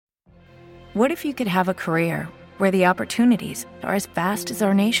What if you could have a career where the opportunities are as vast as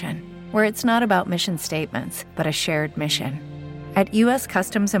our nation, where it's not about mission statements, but a shared mission? At U.S.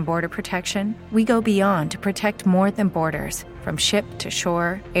 Customs and Border Protection, we go beyond to protect more than borders. From ship to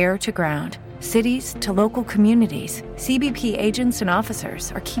shore, air to ground, cities to local communities, CBP agents and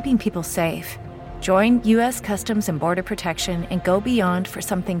officers are keeping people safe. Join U.S. Customs and Border Protection and go beyond for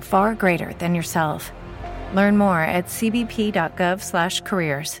something far greater than yourself. Learn more at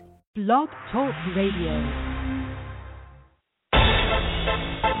cbp.gov/careers. Blog Talk Radio.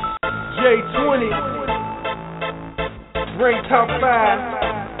 J20, rank top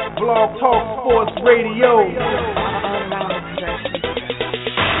 5, Blog Talk Sports Radio.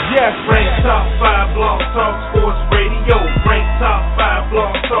 Yes, rank top 5, Blog Talk Sports Radio. Rank top 5,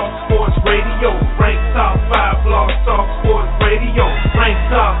 Blog Talk Sports Radio. Rank top 5, Blog Talk Sports Radio. Rank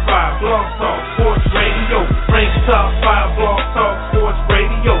top 5, Blog Talk Sports Radio. Rank top 5, Blog Talk Sports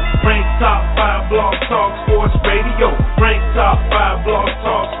Radio. Rank top 5, Blog Talk Sports Radio. Rank top 5, Blog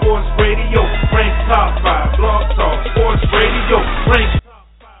Talk Sports Radio. Rank top 5, Blog Talk Sports Radio. Rank.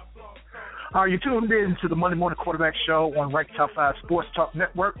 All right, you're tuned in to the Monday Morning Quarterback Show on Rank Top 5 Sports Talk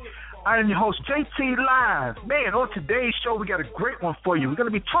Network. I am your host, JT Live. Man, on today's show, we got a great one for you. We're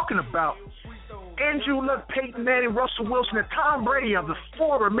going to be talking about Andrew Luck, Peyton Manning, Russell Wilson, and Tom Brady are the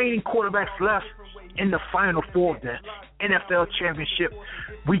four remaining quarterbacks left in the Final Four of the NFL Championship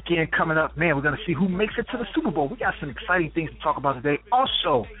weekend coming up. Man, we're going to see who makes it to the Super Bowl. We got some exciting things to talk about today.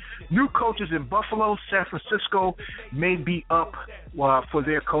 Also, new coaches in Buffalo, San Francisco may be up for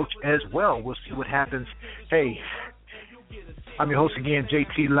their coach as well. We'll see what happens. Hey, I'm your host again,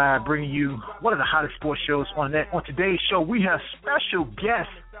 JT Live, bringing you one of the hottest sports shows on that. On today's show, we have special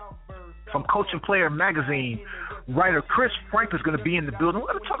guests from Coach and Player Magazine. Writer Chris Frank is going to be in the building. We're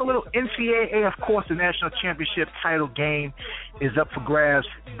going to talk a little NCAA. Of course, the National Championship title game is up for grabs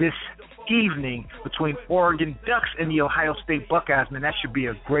this evening between Oregon Ducks and the Ohio State Buckeyes. Man, that should be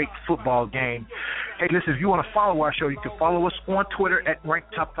a great football game. Hey, listen, if you want to follow our show, you can follow us on Twitter at Rank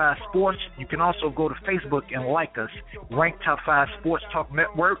Top 5 Sports. You can also go to Facebook and like us, Rank Top 5 Sports Talk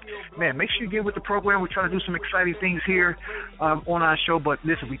Network. Man, make sure you get with the program. We're trying to do some exciting things here on our show. But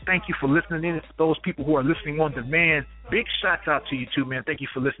listen, we thank you for listening in. For those people who are listening on demand, big shouts out to you too, man. Thank you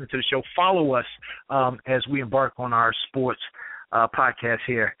for listening to the show. Follow us as we embark on our sports podcast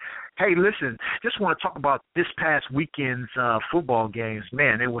here. Hey, listen, just want to talk about this past weekend's football games.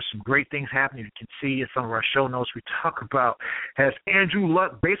 Man, there were some great things happening. You can see in some of our show notes we talk about has Andrew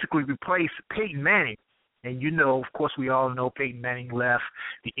Luck basically replaced Peyton Manning. And you know, of course, we all know Peyton Manning left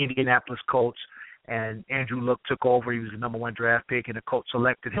the Indianapolis Colts, and Andrew Luck took over. He was the number one draft pick, and the Colts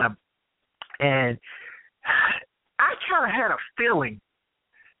selected him. And I kind of had a feeling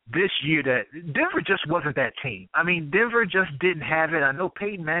this year that Denver just wasn't that team. I mean, Denver just didn't have it. I know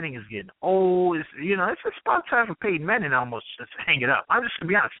Peyton Manning is getting old. It's about time for Peyton Manning almost to hang it up. I'm just going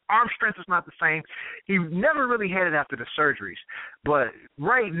to be honest. Arm strength is not the same. He never really had it after the surgeries. But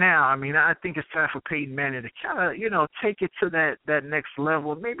right now, I mean, I think it's time for Peyton Manning to kind of, take it to that next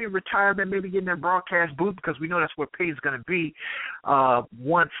level. Maybe retirement, maybe get in that broadcast booth, because we know that's where Peyton's going to be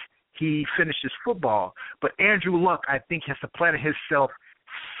once he finishes football. But Andrew Luck, I think, has to plan himself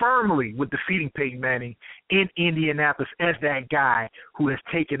firmly with defeating Peyton Manning in Indianapolis as that guy who has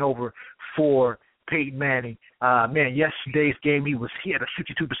taken over for Peyton Manning. Man, yesterday's game, he had a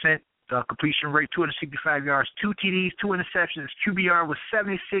 62% completion rate, 265 yards, 2 TDs, 2 interceptions. QBR was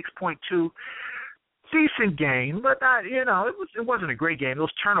 76.2. Decent game, but it wasn't a great game.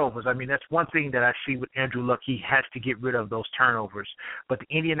 Those turnovers, I mean, that's one thing that I see with Andrew Luck. He has to get rid of those turnovers. But the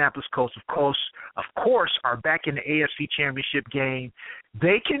Indianapolis Colts, of course, are back in the AFC Championship game.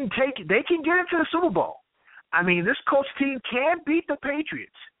 They can get into the Super Bowl. I mean, this Colts team can beat the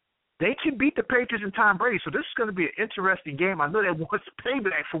Patriots. They can beat the Patriots and Tom Brady, so this is going to be an interesting game. I know that wants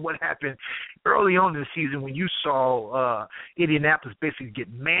payback for what happened early on in the season when you saw Indianapolis basically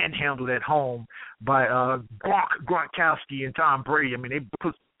get manhandled at home by Gronkowski and Tom Brady. I mean, they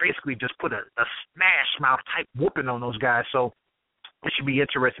basically just put a smash mouth type whooping on those guys. So it should be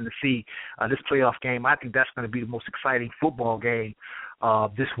interesting to see this playoff game. I think that's going to be the most exciting football game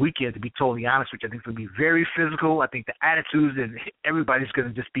this weekend, to be totally honest, which I think is going to be very physical. I think the attitudes and everybody's going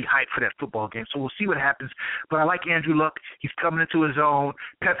to just be hyped for that football game. So we'll see what happens. But I like Andrew Luck. He's coming into his own.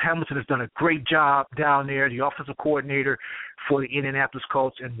 Pep Hamilton has done a great job down there, the offensive coordinator for the Indianapolis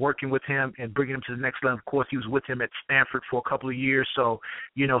Colts, and working with him and bringing him to the next level. Of course, he was with him at Stanford for a couple of years, so,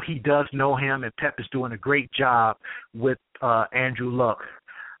 he does know him, and Pep is doing a great job with Andrew Luck.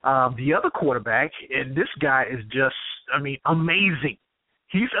 The other quarterback, and this guy is just, amazing.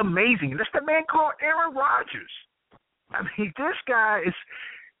 He's amazing. That's the man called Aaron Rodgers. I mean, this guy is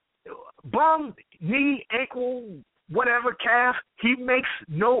bum, knee, ankle, whatever, calf, he makes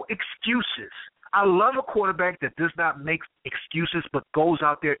no excuses. I love a quarterback that does not make excuses but goes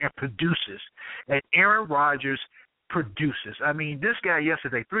out there and produces. And Aaron Rodgers produces. I mean, this guy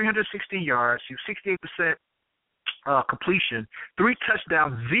yesterday, 316 yards, he was 68% completion, 3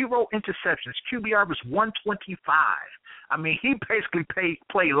 touchdowns, 0 interceptions. QBR was 125. I mean, he basically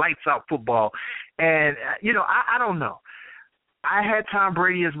played lights-out football. And, I don't know. I had Tom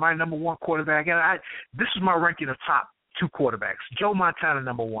Brady as my number 1 quarterback, and this is my ranking of top 2 quarterbacks. Joe Montana,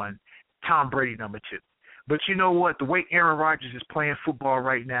 number 1. Tom Brady, number 2. But you know what? The way Aaron Rodgers is playing football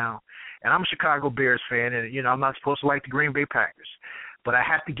right now, and I'm a Chicago Bears fan, and, I'm not supposed to like the Green Bay Packers, but I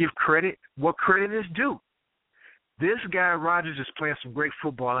have to give credit what credit is due. This guy, Rodgers, is playing some great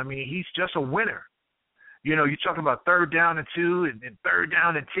football. I mean, he's just a winner. You're talking about 3rd down and 2 and 3rd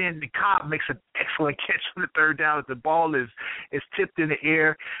down and 10. The Cobb makes an excellent catch on the 3rd down. The ball is tipped in the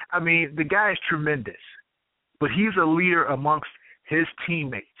air. I mean, the guy is tremendous, but he's a leader amongst his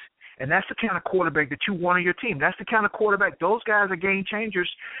teammates. And that's the kind of quarterback that you want on your team. That's the kind of quarterback. Those guys are game changers.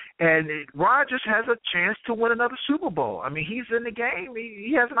 And Rodgers has a chance to win another Super Bowl. I mean, he's in the game.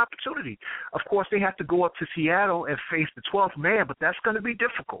 He has an opportunity. Of course, they have to go up to Seattle and face the 12th man, but that's going to be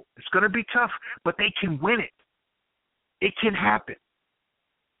difficult. It's going to be tough, but they can win it. It can happen.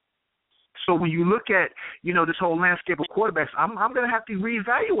 So when you look at, this whole landscape of quarterbacks, I'm going to have to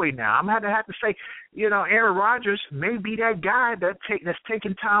reevaluate now. I'm going to have to say, Aaron Rodgers may be that guy that's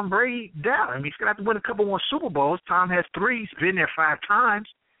taking Tom Brady down. I mean, he's going to have to win a couple more Super Bowls. Tom has 3. He's been there 5 times.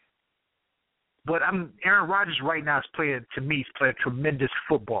 But Aaron Rodgers right now is playing tremendous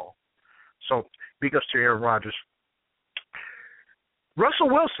football. So big ups to Aaron Rodgers. Russell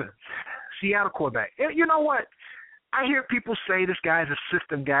Wilson, Seattle quarterback. You know what? I hear people say this guy's a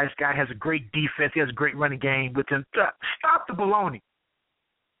system guy. This guy has a great defense. He has a great running game with him. Stop the baloney.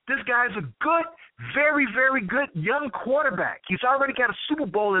 This guy's a good, very, very good young quarterback. He's already got a Super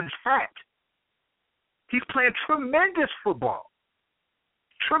Bowl in his hat. He's playing tremendous football.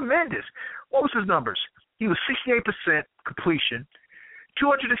 Tremendous. What was his numbers? He was 68% completion,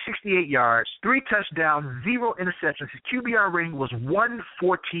 268 yards, 3 touchdowns, 0 interceptions. His QBR rating was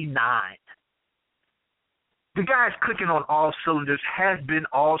 149. The guy's clicking on all cylinders, has been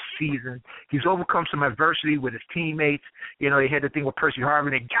all season. He's overcome some adversity with his teammates. They had the thing with Percy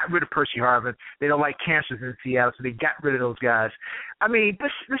Harvin. They got rid of Percy Harvin. They don't like cancers in Seattle, so they got rid of those guys. I mean,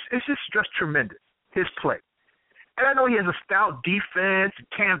 this is just tremendous, his play. And I know he has a stout defense.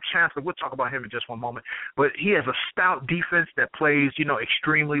 Cam Chancellor, we'll talk about him in just one moment, but he has a stout defense that plays,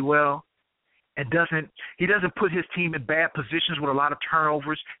 extremely well. And he doesn't put his team in bad positions with a lot of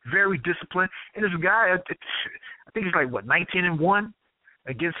turnovers. Very disciplined. And this guy, I think he's 19-1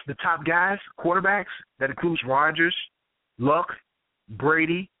 against the top guys, quarterbacks. That includes Rodgers, Luck,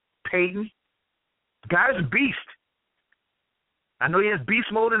 Brady, Peyton. The guy's a beast. I know he has beast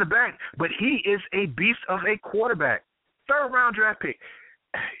mode in the back, but he is a beast of a quarterback. 3rd-round draft pick.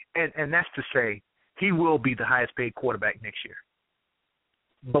 And that's to say he will be the highest-paid quarterback next year.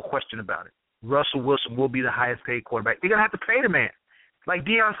 No question about it. Russell Wilson will be the highest-paid quarterback. You're going to have to pay the man. Like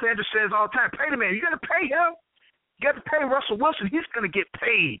Deion Sanders says all the time, pay the man. You're going to pay him. You got to pay Russell Wilson. He's going to get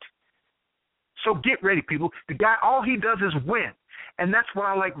paid. So get ready, people. The guy, all he does is win. And that's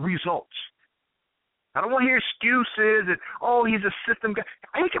why I like results. I don't want to hear excuses and, he's a system guy.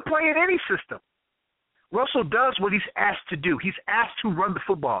 He can play in any system. Russell does what he's asked to do. He's asked to run the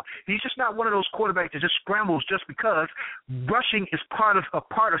football. He's just not one of those quarterbacks that just scrambles just because. Rushing is part of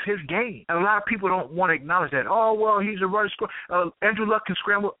his game. And a lot of people don't want to acknowledge that. He's a runner. Andrew Luck can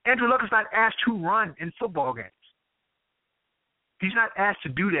scramble. Andrew Luck is not asked to run in football games. He's not asked to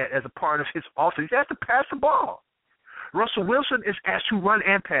do that as a part of his offense. He's asked to pass the ball. Russell Wilson is asked to run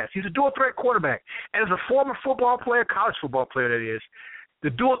and pass. He's a dual-threat quarterback. And as a former football player, college football player that is,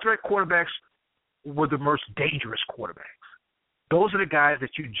 the dual-threat quarterbacks were the most dangerous quarterbacks. Those are the guys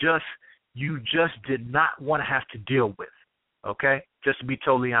that you just did not want to have to deal with, okay? Just to be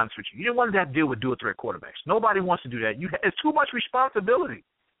totally honest with you. You didn't want to have to deal with dual-threat quarterbacks. Nobody wants to do that. It's too much responsibility.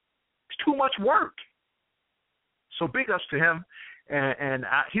 It's too much work. So big ups to him, and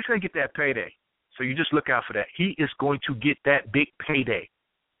he's going to get that payday. So you just look out for that. He is going to get that big payday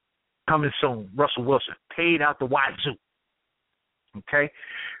coming soon. Russell Wilson, paid out the wazoo. Okay?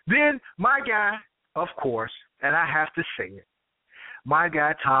 Then my guy, of course, and I have to say it, my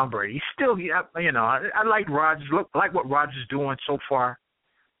guy Tom Brady. He's still, I like Rodgers. Like what Rodgers is doing so far.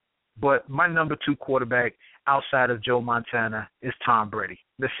 But my number 2 quarterback outside of Joe Montana is Tom Brady.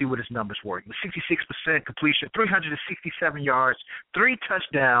 Let's see what his numbers were. 66% completion, 367 yards, 3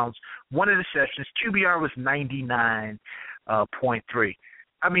 touchdowns, 1 interception. QBR was 99.3.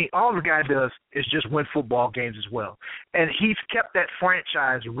 I mean, all the guy does is just win football games as well. And he's kept that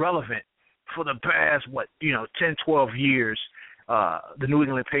franchise relevant for the past, 10, 12 years. The New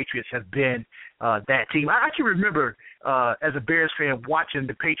England Patriots have been that team. I can remember as a Bears fan watching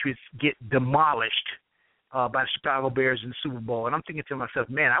the Patriots get demolished by the Chicago Bears in the Super Bowl, and I'm thinking to myself,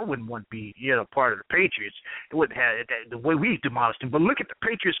 man, I wouldn't want to be part of the Patriots. It wouldn't have the way we demolished them. But look at the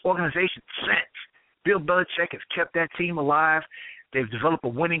Patriots organization since. Bill Belichick has kept that team alive. They've developed a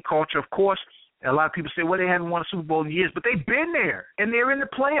winning culture, of course. A lot of people say, well, they haven't won a Super Bowl in years, but they've been there, and they're in the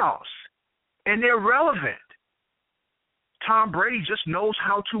playoffs, and they're relevant. Tom Brady just knows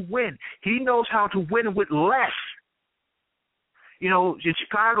how to win. He knows how to win with less. In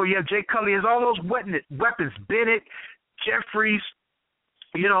Chicago, you have Jay Cutler. He has all those weapons, Bennett, Jeffries,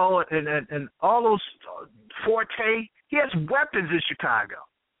 and all those Forte. He has weapons in Chicago.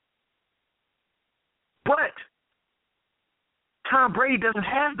 But Tom Brady doesn't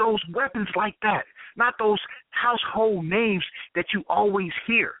have those weapons like that, not those household names that you always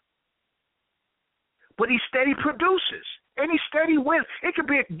hear. But he steady produces, and he steady wins. It could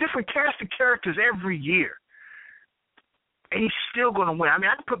be a different cast of characters every year, and he's still going to win. I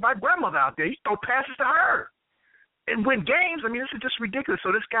mean, I could put my grandmother out there. He throw passes to her and win games. I mean, this is just ridiculous.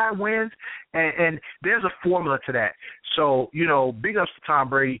 So this guy wins, and there's a formula to that. So, big ups to Tom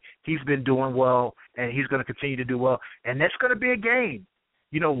Brady. He's been doing well, and he's going to continue to do well. And that's going to be a game.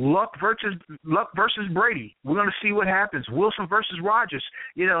 Luck versus Brady. We're going to see what happens. Wilson versus Rodgers.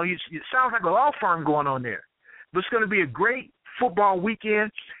 It sounds like a law firm going on there. But it's going to be a great football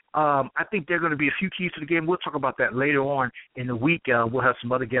weekend. I think there are going to be a few keys to the game. We'll talk about that later on in the week. We'll have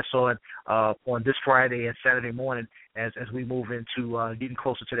some other guests on this Friday and Saturday morning as we move into getting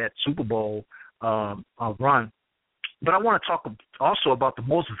closer to that Super Bowl run. But I want to talk also about the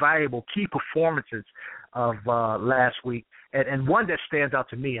most valuable key performances of last week, and one that stands out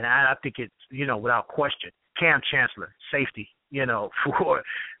to me, and I think it's without question, Cam Chancellor, safety, for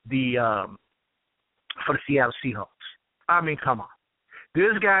the Seattle Seahawks. I mean, come on.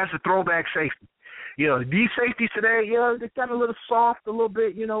 This guy's a throwback safety. These safeties today, they got a little soft a little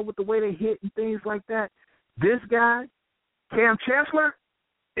bit, with the way they hit and things like that. This guy, Cam Chancellor,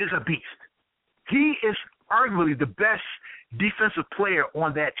 is a beast. He is arguably the best defensive player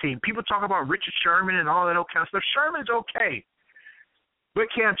on that team. People talk about Richard Sherman and all that old kind of stuff. Sherman's okay, but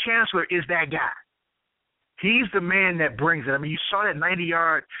Cam Chancellor is that guy. He's the man that brings it. I mean, you saw that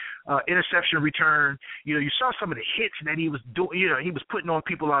 90-yard interception return. You saw some of the hits that he was doing. He was putting on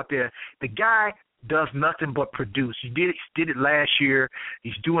people out there. The guy does nothing but produce. He did it last year.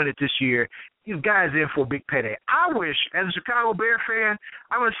 He's doing it this year. These guys in for a big payday. I wish, as a Chicago Bear fan,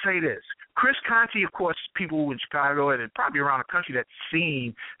 I'm going to say this. Chris Conte, of course, people in Chicago and probably around the country that's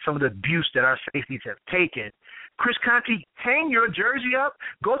seen some of the abuse that our safeties have taken. Chris Conte, hang your jersey up.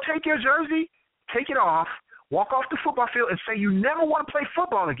 Go take your jersey, take it off, walk off the football field and say you never want to play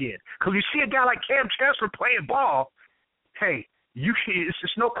football again. Because you see a guy like Cam Chancellor playing ball, hey, it's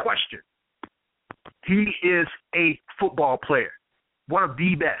just no question. He is a football player, one of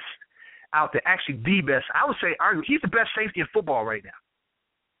the best out there, actually the best. I would say arguably, he's the best safety in football right now.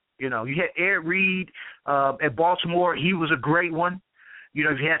 You had Ed Reed at Baltimore. He was a great one. You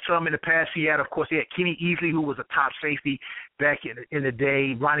had some in the past. He had Kenny Easley, who was a top safety back in the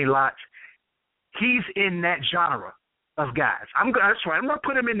day, Ronnie Lott. He's in that genre of guys. That's right. I'm going to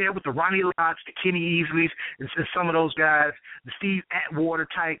put him in there with the Ronnie Lotts, the Kenny Easleys, and some of those guys, the Steve Atwater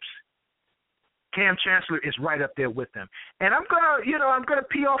types. Cam Chancellor is right up there with them. And I'm gonna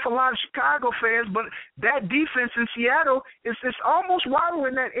pee off a lot of Chicago fans, but that defense in Seattle is almost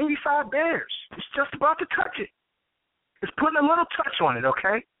rivaling that 85 Bears. It's just about to touch it. It's putting a little touch on it,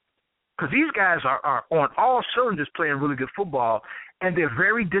 okay? Because these guys are on all cylinders playing really good football, and they're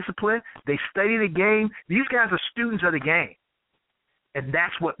very disciplined. They study the game. These guys are students of the game. And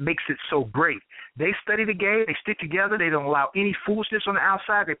that's what makes it so great. They study the game. They stick together. They don't allow any foolishness on the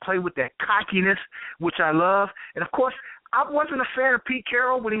outside. They play with that cockiness, which I love. And, of course, I wasn't a fan of Pete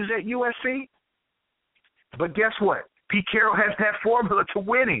Carroll when he was at USC. But guess what? Pete Carroll has that formula to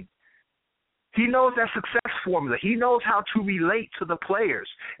winning. He knows that success formula. He knows how to relate to the players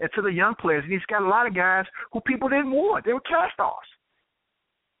and to the young players. And he's got a lot of guys who people didn't want. They were cast-offs.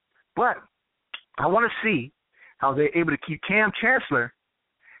 But I want to see how they're able to keep Cam Chancellor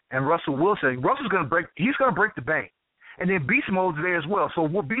and Russell Wilson. Russell's going to break the bank. And then Beast Mode's there as well. So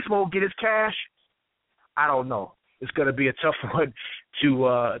will Beast Mode get his cash? I don't know. It's going to be a tough one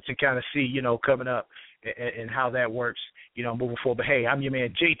to kind of see, coming up and how that works, moving forward. But, hey, I'm your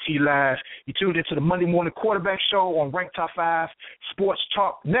man, JT Live. You tuned into the Monday Morning Quarterback Show on Ranked Top 5 Sports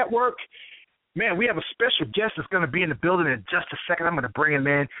Talk Network. Man, we have a special guest that's going to be in the building in just a second. I'm going to bring him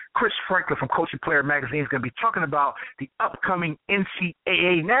in. Chris Franklin from Coach and Player Magazine is going to be talking about the upcoming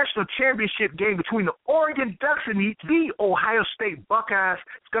NCAA National Championship game between the Oregon Ducks and the Ohio State Buckeyes.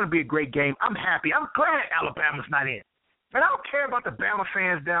 It's going to be a great game. I'm happy. I'm glad Alabama's not in. And I don't care about the Bama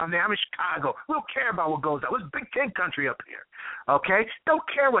fans down there. I'm in Chicago. We don't care about what goes on. It's Big Ten country up here, okay? Don't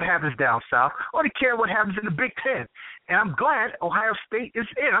care what happens down south. Only care what happens in the Big Ten. And I'm glad Ohio State is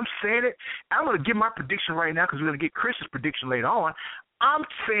in. I'm saying it. I'm going to give my prediction right now because we're going to get Chris's prediction later on. I'm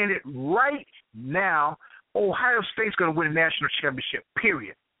saying it right now. Ohio State's going to win a national championship,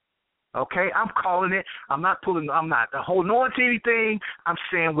 period. Okay, I'm calling it. I'm not holding on to anything. I'm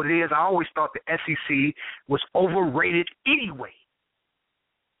saying what it is. I always thought the SEC was overrated anyway.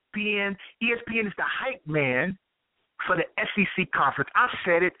 ESPN is the hype man for the SEC conference. I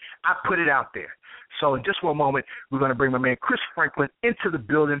said it. I put it out there. So in just one moment, we're going to bring my man Chris Franklin into the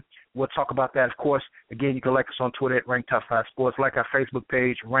building. We'll talk about that, of course. Again, you can like us on Twitter at Rank Top 5 Sports. Like our Facebook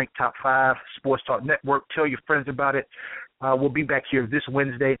page, Rank Top 5 Sports Talk Network. Tell your friends about it. We'll be back here this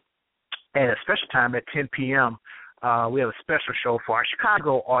Wednesday at a special time at 10 p.m. We have a special show for our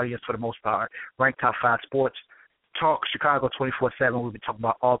Chicago audience for the most part. Rank Top 5 Sports Talk Chicago 24/7. We'll be talking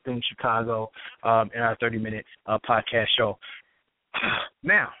about all things Chicago in our 30-minute podcast show.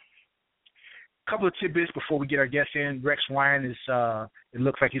 Now, a couple of tidbits before we get our guests in. Rex Ryan is, it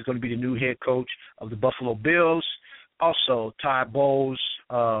looks like he's going to be the new head coach of the Buffalo Bills. Also, Todd Bowles,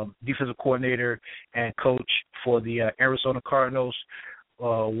 defensive coordinator and coach for the Arizona Cardinals,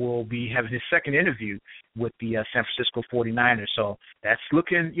 will be having his second interview with the San Francisco 49ers. So that's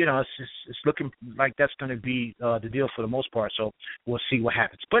looking, it's looking like that's going to be the deal for the most part. So we'll see what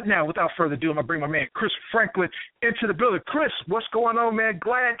happens. But now, without further ado, I'm going to bring my man Chris Franklin into the building. Chris, what's going on, man?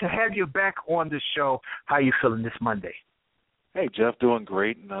 Glad to have you back on the show. How you feeling this Monday? Hey, Jeff, doing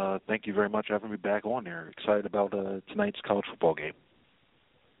great. And thank you very much for having me back on here. Excited about tonight's college football game.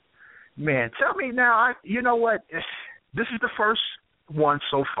 Man, tell me now, you know what? This is the first one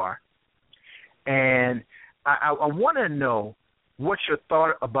so far, and I want to know what's your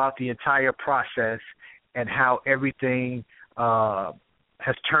thought about the entire process and how everything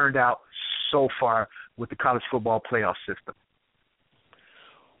has turned out so far with the college football playoff system.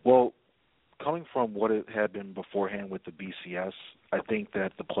 Well, coming from what it had been beforehand with the BCS, I think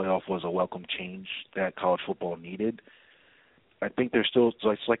that the playoff was a welcome change that college football needed. I think there's still,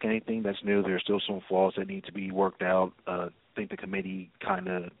 it's like anything that's new, there's still some flaws that need to be worked out. I think the committee kind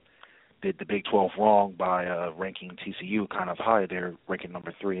of did the Big 12 wrong by ranking TCU kind of high. They're ranking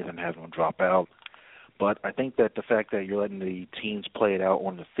number 3 and then having them drop out. But I think that the fact that you're letting the teams play it out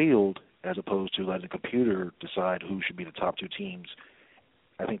on the field as opposed to letting the computer decide who should be the top 2 teams,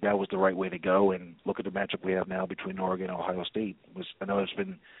 I think that was the right way to go. And look at the matchup we have now between Oregon and Ohio State. I know it's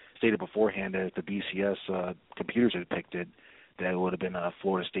been stated beforehand that if the BCS computers had picked it, that it would have been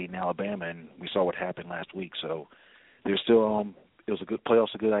Florida State and Alabama, and we saw what happened last week. So there's still it was a good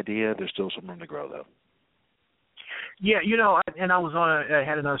playoff's a good idea. There's still some room to grow, though. Yeah, and I was I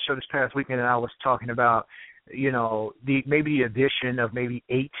had another show this past weekend, and I was talking about, maybe the addition of maybe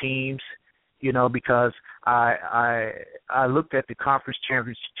 8 teams, because I looked at the conference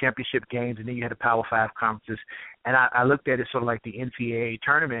championship games, and then you had the Power 5 conferences, and I looked at it sort of like the NCAA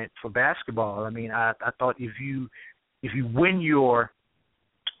tournament for basketball. I mean, I thought if you win your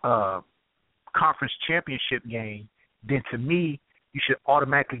conference championship game, then to me, you should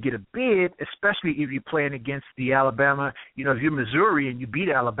automatically get a bid, especially if you're playing against the Alabama. If you're Missouri and you beat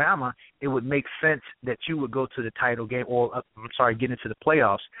Alabama, it would make sense that you would go to the title game get into the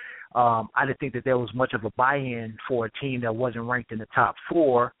playoffs. I didn't think that there was much of a buy-in for a team that wasn't ranked in the top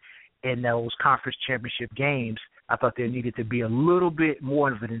 4 in those conference championship games. I thought there needed to be a little bit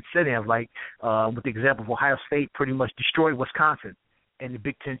more of an incentive, like with the example of Ohio State pretty much destroyed Wisconsin in the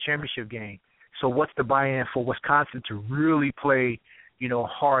Big Ten championship game. So what's the buy-in for Wisconsin to really play,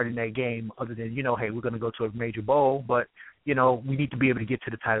 hard in that game other than, hey, we're going to go to a major bowl, but, we need to be able to get to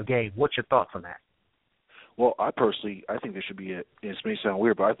the title game. What's your thoughts on that? Well, I think there should be this may sound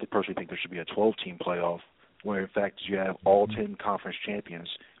weird, but I personally think there should be a 12-team playoff where, in fact, you have all 10 conference champions.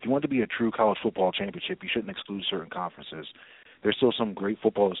 If you want to be a true college football championship, you shouldn't exclude certain conferences. There's still some great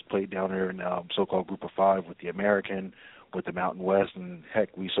football that's played down there in so-called Group of 5 with the American, with the Mountain West, and,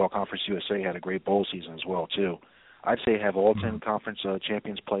 heck, we saw Conference USA had a great bowl season as well, too. I'd say have all 10 conference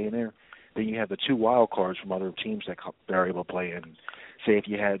champions play in there. Then you have the 2 wild cards from other teams that are able to play in. Say if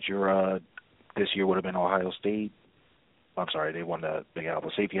you had your this year would have been Ohio State. I'm sorry, they won the Big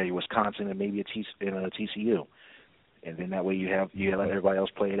Apple. Say if you had your Wisconsin and maybe a TCU. And then that way you let everybody else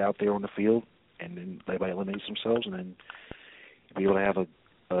play it out there on the field, and then everybody eliminates themselves, and then be able to have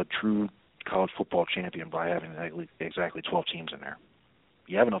a true college football champion by having exactly 12 teams in there.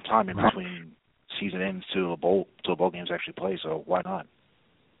 You have enough time in between season ends to a bowl games actually play, so why not?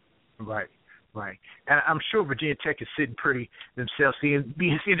 Right. And I'm sure Virginia Tech is sitting pretty themselves, seeing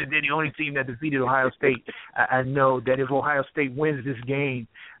that they're the only team that defeated Ohio State. I know that if Ohio State wins this game,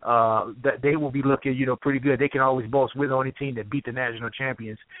 that they will be looking, pretty good. They can always boast we're the only team that beat the national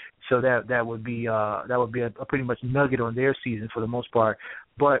champions. So that would be a pretty much nugget on their season for the most part.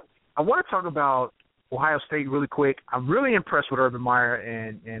 But I want to talk about Ohio State really quick. I'm really impressed with Urban Meyer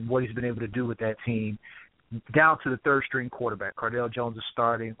and what he's been able to do with that team, down to the third-string quarterback. Cardale Jones is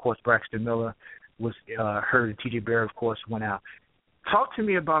starting. Of course, Braxton Miller was hurt, and T.J. Barrett, of course, went out. Talk to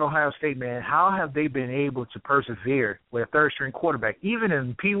me about Ohio State, man. How have they been able to persevere with a third-string quarterback? Even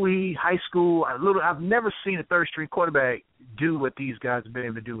in Pee Wee, high school, I've never seen a third-string quarterback do what these guys have been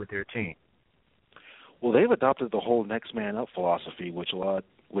able to do with their team. Well, they've adopted the whole next man up philosophy, which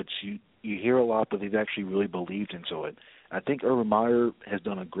you hear a lot, but they've actually really believed into it. I think Urban Meyer has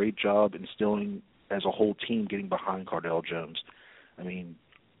done a great job instilling as a whole team getting behind Cardale Jones. I mean,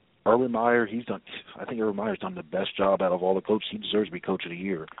 Urban Meyer's done the best job out of all the coaches. He deserves to be Coach of the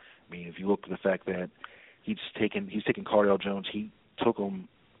Year. I mean, if you look at the fact that he's taken Cardale Jones, he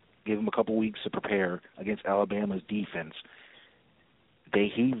gave him a couple weeks to prepare against Alabama's defense.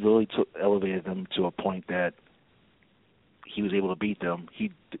 He really elevated them to a point that he was able to beat them.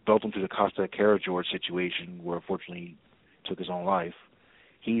 He built them through the Costa George situation, where unfortunately he took his own life.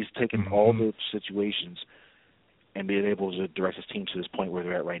 He's taken all the situations and been able to direct his team to this point where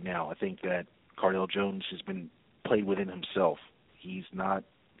they're at right now. I think that Cardale Jones has been played within himself.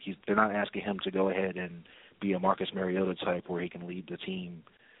 They're not asking him to go ahead and be a Marcus Mariota type where he can lead the team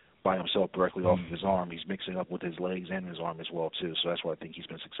by himself directly off of his arm. He's mixing up with his legs and his arm as well, too. So that's why I think he's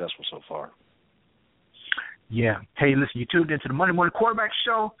been successful so far. Yeah. Hey, listen, you tuned into the Monday Morning Quarterback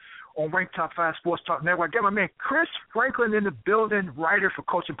Show on Ranked Top 5 Sports Talk Network. I got my man Chris Franklin in the building, writer for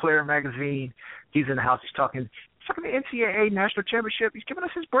Coach and Player magazine. He's in the house. He's talking the NCAA National Championship. He's giving us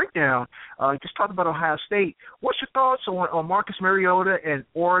his breakdown. Just talking about Ohio State. What's your thoughts on Marcus Mariota and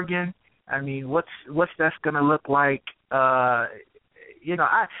Oregon? I mean, what's that's going to look like? I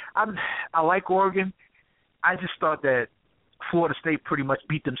like Oregon. I just thought that Florida State pretty much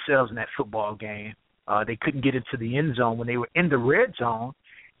beat themselves in that football game. They couldn't get into the end zone when they were in the red zone.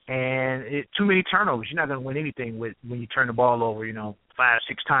 And too many turnovers. You're not going to win anything when you turn the ball over, 5-6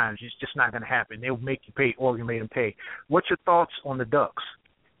 times. It's just not going to happen. They'll make you pay. Oregon made them pay. What's your thoughts on the Ducks?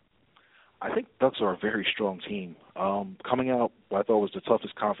 I think Ducks are a very strong team. Coming out, what I thought was the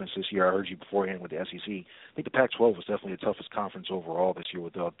toughest conference this year. I heard you beforehand with the SEC. I think the Pac-12 was definitely the toughest conference overall this year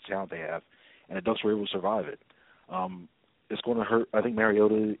with the talent they have, and the Ducks were able to survive it. It's going to hurt. I think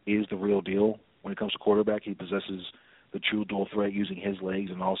Mariota is the real deal when it comes to quarterback. He possesses the true dual threat using his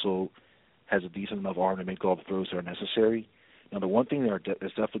legs and also has a decent enough arm to make all the throws that are necessary. Now, the one thing that's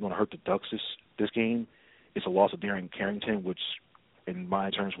definitely going to hurt the Ducks this game is the loss of Darren Carrington, which in my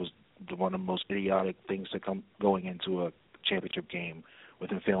terms was one of the most idiotic things to come going into a championship game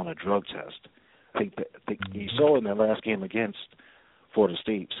with him failing a drug test. I think you saw in that last game against Florida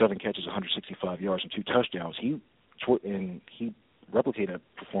State, 7 catches, 165 yards, and 2 touchdowns. He replicated that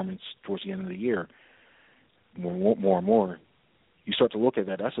performance towards the end of the year. More and more, you start to look at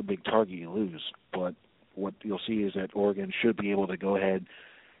that. That's a big target you lose. But what you'll see is that Oregon should be able to go ahead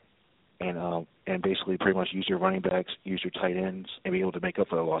and basically pretty much use your running backs, use your tight ends, and be able to make up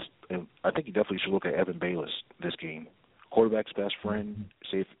for the loss. And I think you definitely should look at Evan Bayless this game. Quarterback's best friend.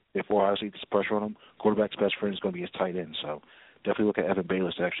 Say if Ohio State gets pressure on him, quarterback's best friend is going to be his tight end. So definitely look at Evan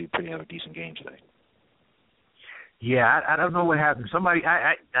Bayless to actually have a decent game today. Yeah, I don't know what happened.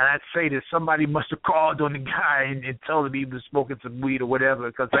 I'd say that somebody must have called on the guy and told him he was smoking some weed or whatever,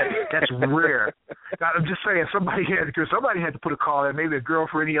 because that's rare. I'm just saying somebody had to put a call in. Maybe a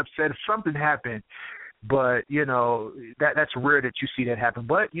girlfriend, he upset if something happened. But, that's rare that you see that happen.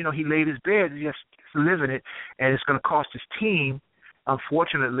 But, he laid his bed, just living it, and it's going to cost his team.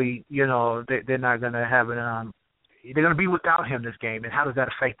 Unfortunately, they're not going to have they're going to be without him this game, and how does that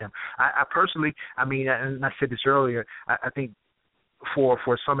affect them? I personally, and I said this earlier, I think for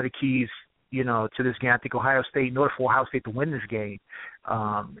some of the keys, to this game, I think Ohio State, in order for Ohio State to win this game,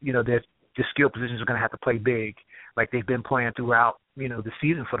 the skill positions are going to have to play big, like they've been playing throughout, the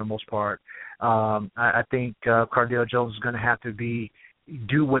season for the most part. I think Cardale Jones is going to have to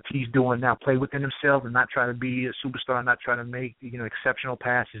do what he's doing now, play within himself and not try to be a superstar, not try to make, exceptional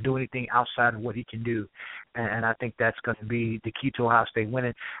passes, do anything outside of what he can do. And I think that's going to be the key to Ohio State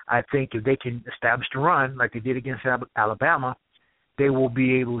winning. I think if they can establish the run like they did against Alabama, they will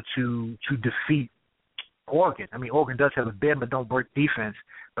be able to defeat Oregon. I mean, Oregon does have a bend but don't break defense,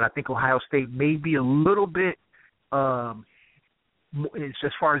 but I think Ohio State may be a little bit, as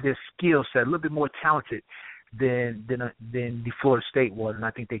far as their skill set, a little bit more talented than the Florida State was, and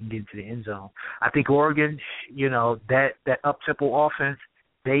I think they can get into the end zone. I think Oregon, that up-tempo offense,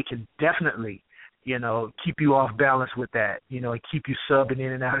 they can definitely, keep you off balance with that, and keep you subbing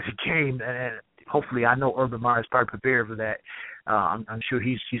in and out of the game. And hopefully, I know Urban Meyer is probably prepared for that. I'm sure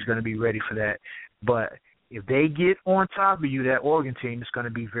he's going to be ready for that. But if they get on top of you, that Oregon team is going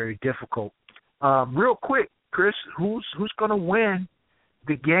to be very difficult. Real quick, Chris, who's going to win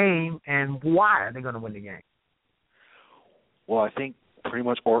the game, and why are they going to win the game? Well, I think pretty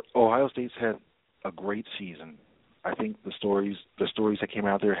much Ohio State's had a great season. I think the stories that came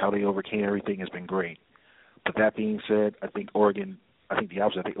out there, how they overcame everything, has been great. But that being said, I think the opposite. I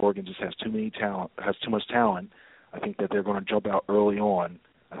think Oregon just has too much talent. I think that they're going to jump out early on.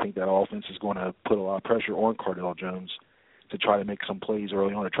 I think that offense is going to put a lot of pressure on Cardale Jones to try to make some plays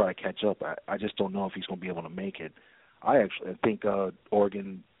early on to try to catch up. I just don't know if he's going to be able to make it. I think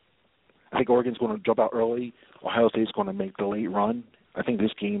Oregon's going to jump out early. Ohio State's going to make the late run. I think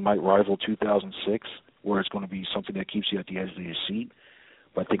this game might rival 2006, where it's going to be something that keeps you at the edge of your seat.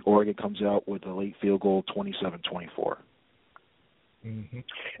 But I think Oregon comes out with a late field goal, 27-24. Mm-hmm.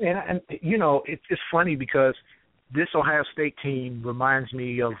 And it's funny because this Ohio State team reminds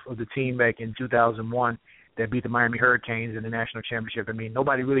me of the team back in 2001 that beat the Miami Hurricanes in the national championship. I mean,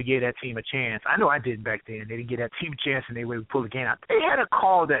 nobody really gave that team a chance. I know I did back then. They didn't give that team a chance, and they would pull the game out. They had a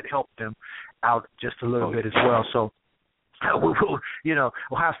call that helped them out just a little bit as well. So,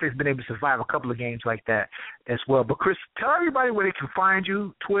 Ohio State's been able to survive a couple of games like that as well. But, Chris, tell everybody where they can find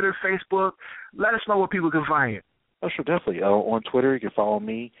you, Twitter, Facebook. Let us know where people can find you. Oh, sure, definitely. On Twitter, you can follow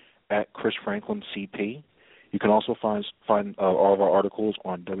me at Chris Franklin CP. You can also find all of our articles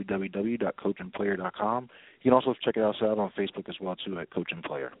on www.coachandplayer.com. You can also check us out on Facebook as well, too, at Coach and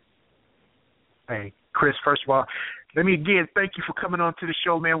Player. Hey, Chris, first of all, let me again thank you for coming on to the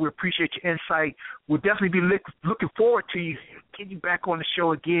show, man. We appreciate your insight. We'll definitely be looking forward to you getting you back on the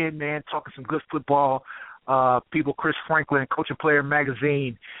show again, man, talking some good football. People, Chris Franklin, Coach and Player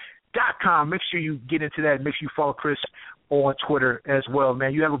Magazine.com. Make sure you get into that. Make sure you follow Chris on Twitter as well,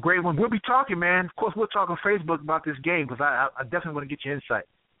 man. You have a great one. We'll be talking, man. Of course, we'll talk on Facebook about this game because I definitely want to get your insight.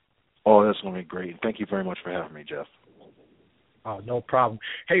 Oh, that's going to be great. Thank you very much for having me, Jeff. Oh, no problem.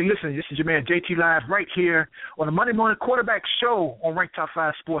 Hey, listen, this is your man JT Live right here on the Monday Morning Quarterback Show on Rank Top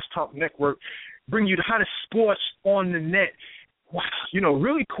 5 Sports Talk Network, bringing you the hottest sports on the net. Wow,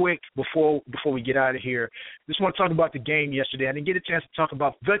 really quick before we get out of here, just want to talk about the game yesterday. I didn't get a chance to talk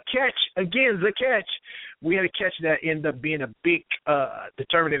about the catch. Again, the catch. We had a catch that ended up being a big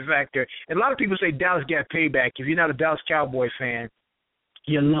determinative factor. And a lot of people say Dallas got payback. If you're not a Dallas Cowboy fan,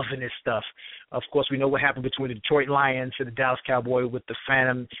 you're loving this stuff. Of course, we know what happened between the Detroit Lions and the Dallas Cowboys with the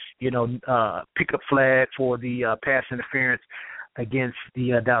phantom, pickup flag for the pass interference against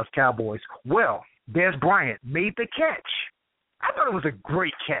the Dallas Cowboys. Well, Dez Bryant made the catch. I thought it was a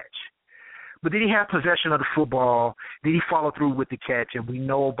great catch. But did he have possession of the football? Did he follow through with the catch? And we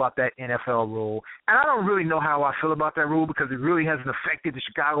know about that NFL rule. And I don't really know how I feel about that rule because it really hasn't affected the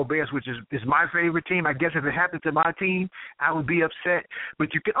Chicago Bears, which is my favorite team. I guess if it happened to my team, I would be upset.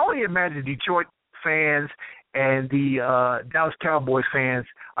 But you can only imagine Detroit fans and the Dallas Cowboys fans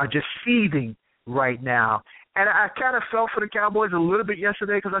are just seething right now. And I kind of felt for the Cowboys a little bit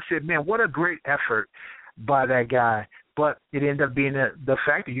yesterday because I said, man, what a great effort by that guy. But it ended up being the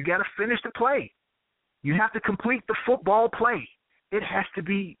fact that you got to finish the play. You have to complete the football play. It has to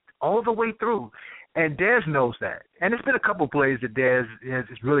be all the way through. And Dez knows that. And it's been a couple of plays that Dez has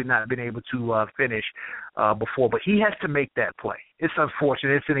really not been able to finish before. But he has to make that play. It's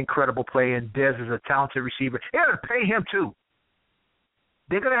unfortunate. It's an incredible play, and Dez is a talented receiver. They're going to pay him, too.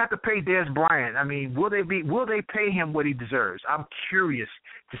 They're going to have to pay Dez Bryant. I mean, will they pay him what he deserves? I'm curious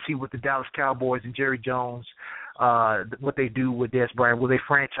to see what the Dallas Cowboys and Jerry Jones, what they do with Dez Bryant. Will they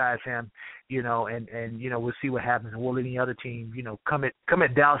franchise him, and we'll see what happens. And will any other team, come at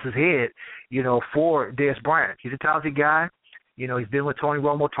Dallas's head, for Dez Bryant. He's a talented guy. He's been with Tony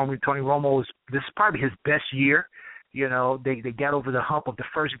Romo. Tony Romo this is probably his best year. They got over the hump of the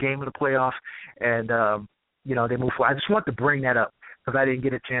first game of the playoff, and, they moved forward. I just want to bring that up, because I didn't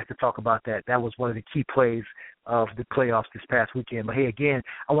get a chance to talk about that. That was one of the key plays of the playoffs this past weekend. But, hey, again,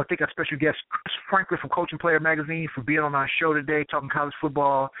 I want to thank our special guest, Chris Franklin from Coach and Player Magazine, for being on our show today, talking college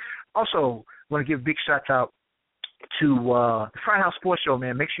football. Also, want to give a big shout-out to the Friday House Sports Show,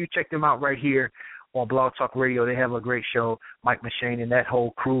 man. Make sure you check them out right here on Blog Talk Radio. They have a great show, Mike McShane and that whole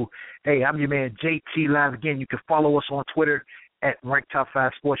crew. Hey, I'm your man, JT Live. Again, you can follow us on Twitter at Rank Top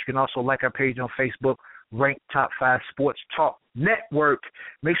 5 Sports. You can also like our page on Facebook, Ranked Top 5 Sports Talk Network.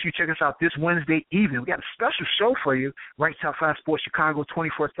 Make sure you check us out this Wednesday evening. We got a special show for you. Ranked Top 5 Sports Chicago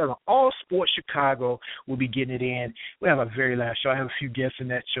 24/7. All Sports Chicago will be getting it in. We have a very last show. I have a few guests in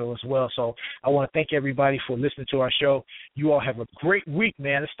that show as well. So I want to thank everybody for listening to our show. You all have a great week,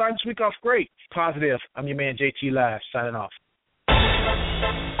 man. Let's start this week off great. Positive. I'm your man, JT Live, signing off.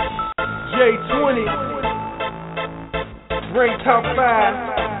 J20, Ranked Top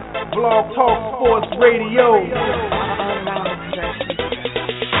 5, Blog Talk Sports Radio.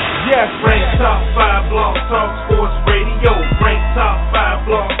 Yes, Ranked Top 5, Blog Talk Sports Radio. Ranked Top 5,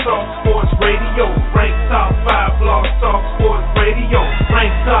 Blog Talk Sports Radio. Ranked Top 5, Blog Talk Sports Radio.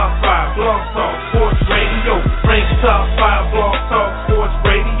 Ranked Top 5, Blog Talk Sports Radio. Ranked Top 5, Blog Talk Sports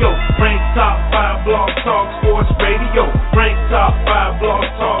Radio. Ranked Top 5, Blog Talk Sports Radio. Ranked Top 5, Blog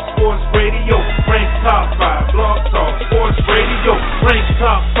Talk Sports Radio. Ranked Top 5, Blog Talk Sports Radio. Ranked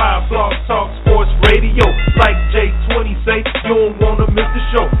Top 5, Blog Talk Sports Radio. Like J20 say, you don't wanna miss the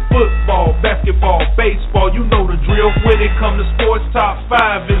show. Football, basketball, baseball, you know the drill. When it comes to sports, Top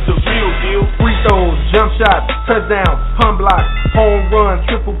 5 is the real deal. Free throws, jump shots, touchdowns, pump blocks, home runs,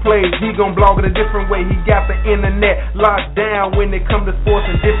 triple plays. He gon' blog it a different way. He got the internet locked down when it comes to sports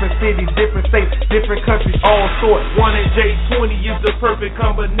in different cities, different states, different countries, all sorts. One at J20 is the perfect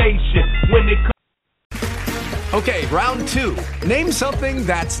combination. When it comes. Okay, round 2. Name something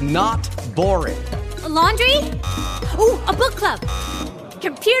that's not boring. A laundry? Ooh, a book club.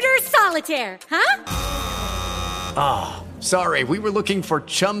 Computer solitaire, huh? Ah, sorry, we were looking for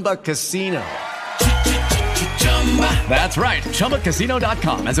Chumba Casino. That's right,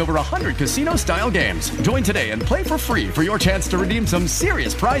 ChumbaCasino.com has over 100 casino-style games. Join today and play for free for your chance to redeem some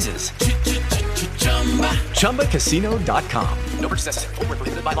serious prizes. ChumbaCasino.com. No purchase necessary. Void where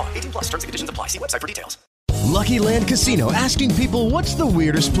prohibited by law. 18+. Terms and conditions apply. See website for details. Lucky Land Casino, asking people, what's the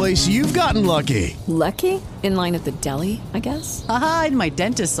weirdest place you've gotten lucky? Lucky? In line at the deli, I guess? Aha, in my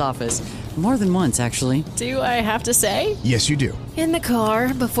dentist's office. More than once, actually. Do I have to say? Yes, you do. In the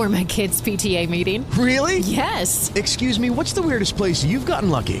car before my kids' PTA meeting. Really? Yes. Excuse me, what's the weirdest place you've gotten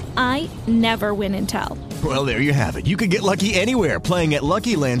lucky? I never win and tell. Well, there you have it. You can get lucky anywhere, playing at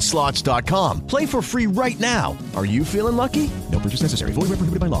LuckyLandSlots.com. Play for free right now. Are you feeling lucky? No purchase necessary. Void where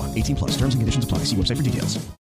prohibited by law. 18+. Terms and conditions apply. See website for details.